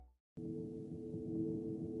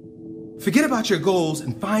Forget about your goals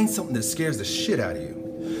and find something that scares the shit out of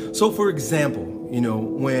you. So for example,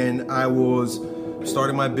 when I was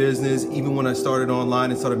starting my business, even when I started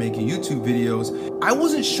online and started making YouTube videos, I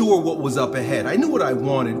wasn't sure what was up ahead. I knew what I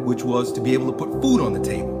wanted, which was to be able to put food on the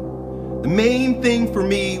table. The main thing for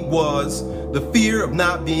me was the fear of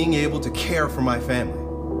not being able to care for my family.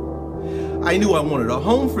 I knew I wanted a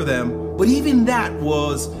home for them, but even that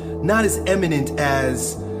was not as eminent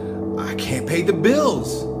as I can't pay the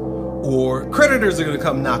bills, or creditors are gonna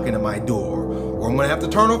come knocking at my door, or I'm gonna have to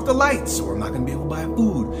turn off the lights, or I'm not gonna be able to buy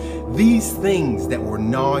food. These things that were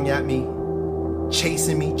gnawing at me,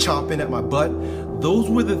 chasing me, chomping at my butt, those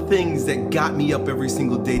were the things that got me up every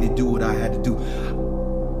single day to do what I had to do.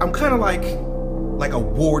 I'm kind of like a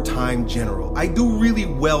wartime general. I do really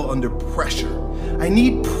well under pressure. I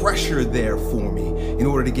need pressure there for me in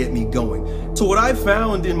order to get me going. So what I've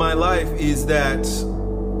found in my life is that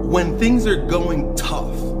when things are going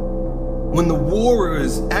tough, when the war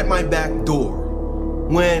is at my back door,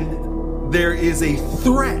 when there is a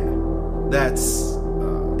threat that's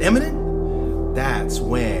imminent, that's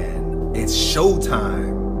when it's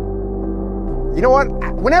showtime. You know what?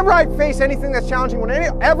 Whenever I face anything that's challenging,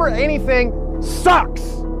 whenever anything sucks,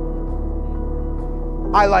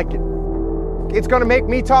 I like it. It's gonna make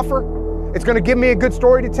me tougher. It's gonna give me a good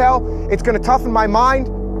story to tell. It's gonna toughen my mind.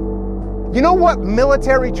 You know what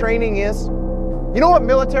military training is? You know what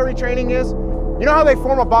military training is? You know how they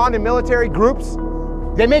form a bond in military groups?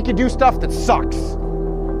 They make you do stuff that sucks.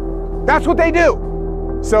 That's what they do.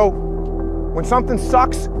 So when something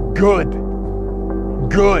sucks, good.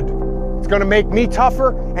 It's gonna make me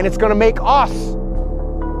tougher, and it's gonna make us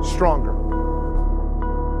stronger.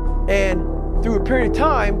 And through a period of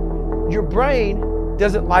time, your brain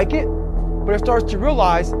doesn't like it, but it starts to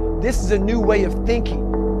realize this is a new way of thinking.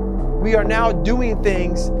 We are now doing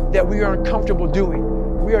things that we are uncomfortable doing.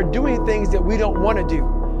 We are doing things that we don't want to do.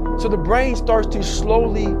 So the brain starts to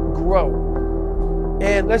slowly grow.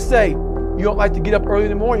 And let's say you don't like to get up early in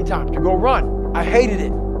the morning time to go run. I hated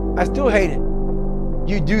it. I still hate it.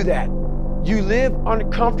 You do that. You live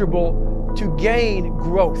uncomfortable to gain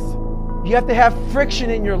growth. You have to have friction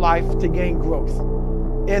in your life to gain growth.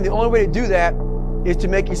 And the only way to do that is to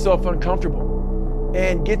make yourself uncomfortable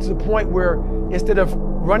and get to the point where instead of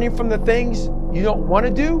running from the things you don't want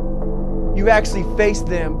to do, you actually face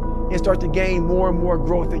them and start to gain more and more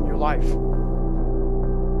growth in your life.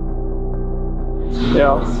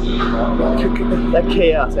 That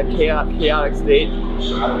chaos, that chaotic state,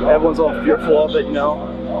 everyone's all fearful of it,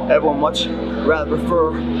 Everyone much rather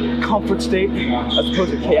prefer comfort state as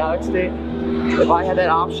opposed to chaotic state. If I had that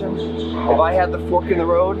option, if I had the fork in the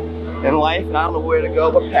road in life and I don't know where to go,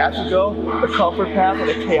 what path to go, the comfort path or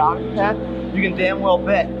the chaotic path, you can damn well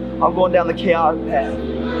bet I'm going down the chaotic path.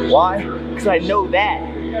 Why? Because I know that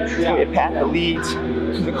it's going to be a path that leads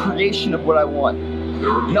to the creation of what I want.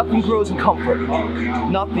 Nothing grows in comfort.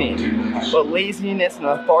 Nothing but laziness and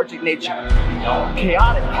a lethargic nature.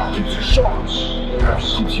 Chaotic keeps you sharp,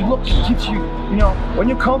 keeps you looking, keeps you, when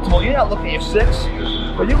you're comfortable, you're not looking at your six.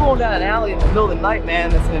 But you're going down an alley in the middle of the night, man,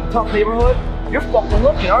 that's in a tough neighborhood, you're fucking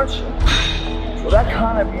looking, aren't you? Well, that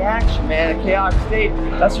kind of reaction, man, a chaotic state,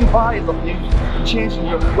 that's your body looking. You're changing,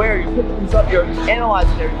 you're aware, you're picking things up, you're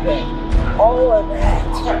analyzing everything. All of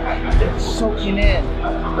that is soaking in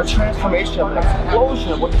the transformation of an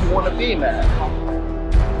explosion of what you want to be, man.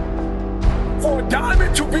 For a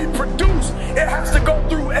diamond to be produced, it has to go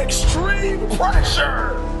through extreme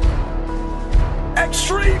pressure,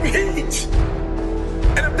 extreme heat.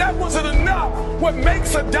 And if that wasn't enough, what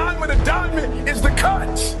makes a diamond is the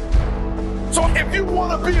cuts. So if you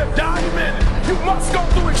want to be a diamond, you must go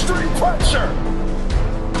through extreme pressure.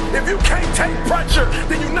 If you can't take pressure,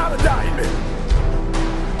 then you're not a diamond.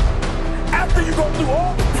 After you go through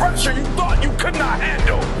all the pressure you thought you could not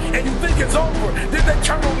handle and you think it's over, then they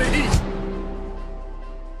turn on the heat.